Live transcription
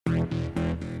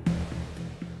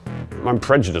I'm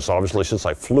prejudiced, obviously, since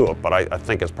I flew it, but I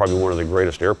think it's probably one of the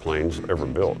greatest airplanes ever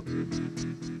built.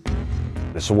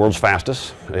 It's the world's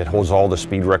fastest. It holds all the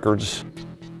speed records.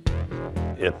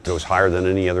 It goes higher than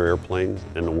any other airplane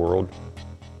in the world.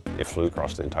 It flew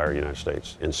across the entire United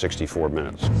States in 64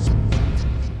 minutes.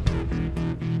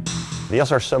 The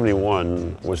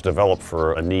SR-71 was developed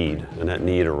for a need, and that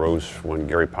need arose when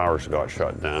Gary Powers got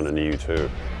shot down in the U-2.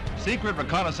 Secret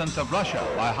reconnaissance of Russia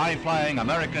by high-flying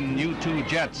American U-2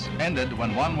 jets ended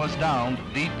when one was downed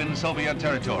deep in Soviet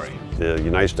territory. The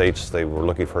United States, they were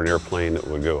looking for an airplane that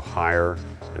would go higher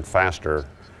and faster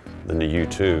than the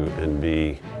U-2 and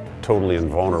be totally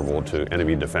invulnerable to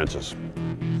enemy defenses.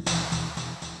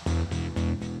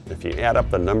 If you add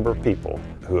up the number of people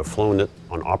who have flown it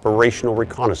on operational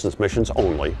reconnaissance missions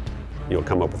only, you'll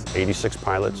come up with 86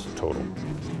 pilots total.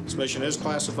 This mission is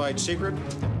classified secret.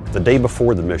 The day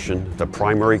before the mission, the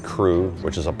primary crew,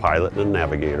 which is a pilot and a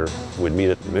navigator, would meet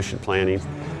at mission planning.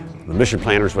 The mission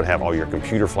planners would have all your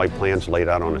computer flight plans laid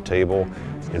out on a table,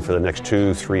 and for the next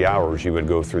 2-3 hours, you would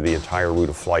go through the entire route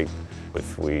of flight.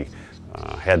 If we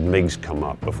had MiGs come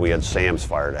up, if we had SAMs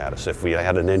fired at us, if we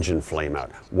had an engine flame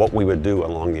out, what we would do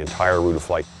along the entire route of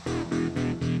flight.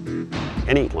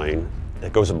 Any plane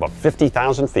that goes above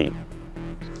 50,000 feet,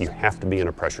 you have to be in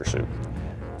a pressure suit.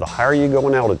 The higher you go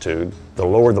in altitude, the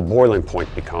lower the boiling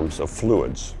point becomes of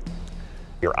fluids.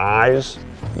 Your eyes,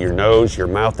 your nose, your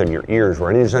mouth, and your ears,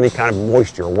 where there's any kind of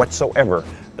moisture whatsoever,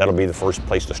 that'll be the first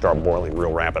place to start boiling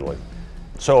real rapidly.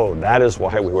 So that is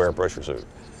why we wear a pressure suit.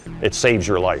 It saves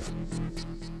your life.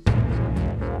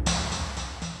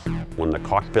 When the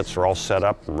cockpits are all set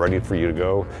up and ready for you to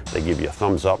go, they give you a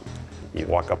thumbs up. You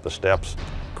walk up the steps,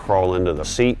 crawl into the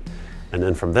seat, and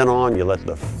then from then on, you let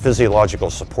the physiological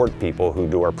support people who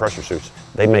do our pressure suits,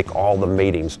 they make all the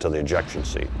matings to the ejection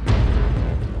seat.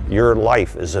 Your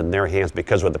life is in their hands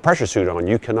because with the pressure suit on,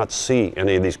 you cannot see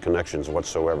any of these connections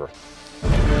whatsoever.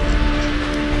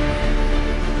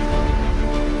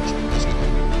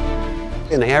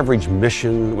 An average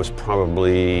mission was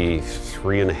probably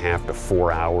 3.5 to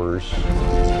 4 hours.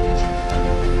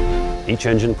 Each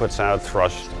engine puts out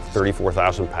thrust of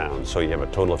 34,000 pounds, so you have a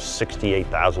total of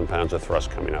 68,000 pounds of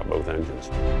thrust coming out both engines.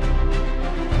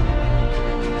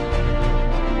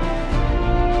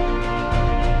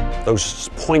 Those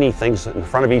pointy things in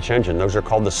front of each engine, those are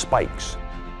called the spikes.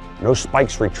 Those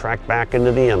spikes retract back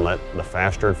into the inlet the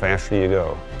faster and faster you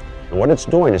go. And what it's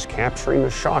doing is capturing the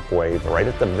shock wave right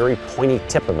at the very pointy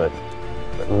tip of it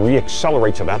that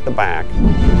reaccelerates it at the back.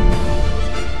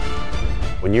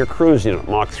 When you're cruising at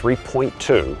Mach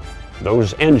 3.2,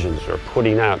 those engines are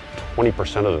putting out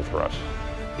 20% of the thrust.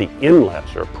 The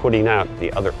inlets are putting out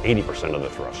the other 80% of the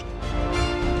thrust.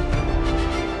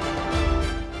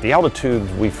 The altitude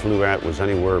we flew at was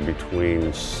anywhere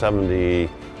between 70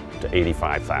 to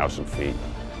 85,000 feet.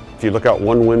 If you look out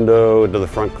one window to the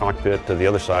front cockpit to the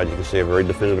other side, you can see a very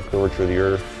definitive curvature of the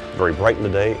Earth, very bright in the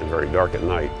day and very dark at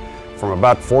night. From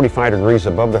about 45 degrees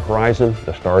above the horizon,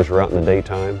 the stars were out in the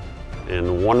daytime.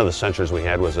 And one of the sensors we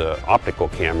had was an optical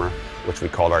camera, which we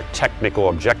called our technical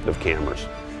objective cameras.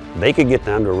 They could get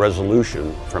down to a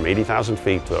resolution from 80,000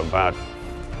 feet to about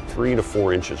 3 to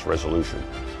 4 inches resolution.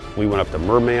 We went up to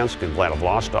Murmansk and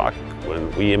Vladivostok. When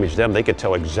we imaged them, they could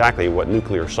tell exactly what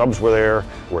nuclear subs were there,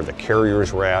 where the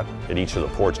carriers were at each of the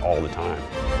ports all the time.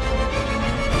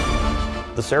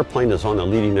 This airplane is on the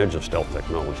leading edge of stealth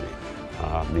technology.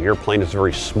 The airplane is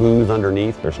very smooth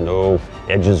underneath. There's no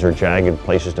edges or jagged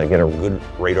places to get a good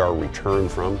radar return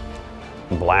from.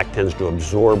 Black tends to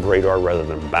absorb radar rather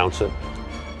than bounce it.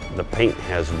 The paint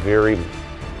has very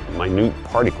minute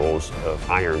particles of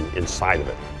iron inside of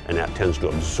it, and that tends to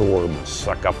absorb and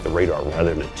suck up the radar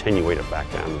rather than attenuate it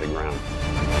back down to the ground.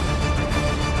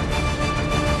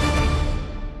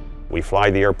 We fly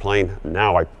the airplane.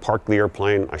 Now I park the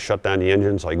airplane, I shut down the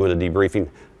engines, I go into debriefing.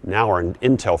 Now our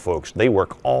intel folks, they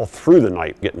work all through the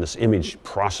night getting this image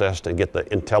processed and get the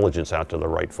intelligence out to the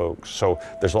right folks. So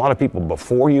there's a lot of people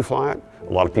before you fly it,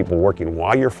 a lot of people working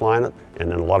while you're flying it,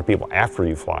 and then a lot of people after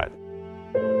you fly it.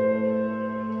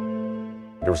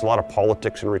 There was a lot of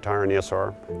politics in retiring the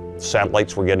SR.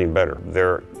 Satellites were getting better.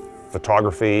 Their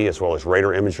photography as well as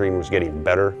radar imaging was getting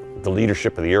better. The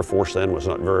leadership of the Air Force then was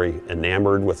not very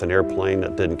enamored with an airplane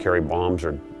that didn't carry bombs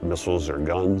or missiles or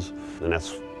guns, and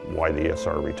that's why the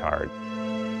SR retired.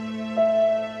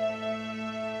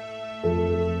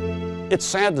 It's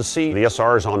sad to see the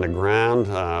SRs on the ground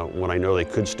when I know they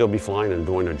could still be flying and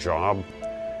doing a job.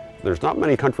 There's not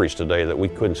many countries today that we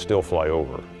couldn't still fly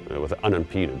over with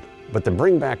unimpeded. But to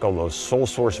bring back all those sole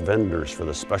source vendors for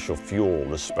the special fuel,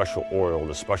 the special oil,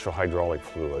 the special hydraulic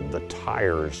fluid, the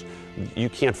tires, you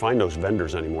can't find those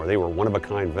vendors anymore. They were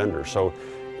one-of-a-kind vendors. So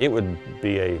it would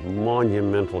be a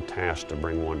monumental task to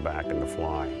bring one back and to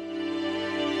fly.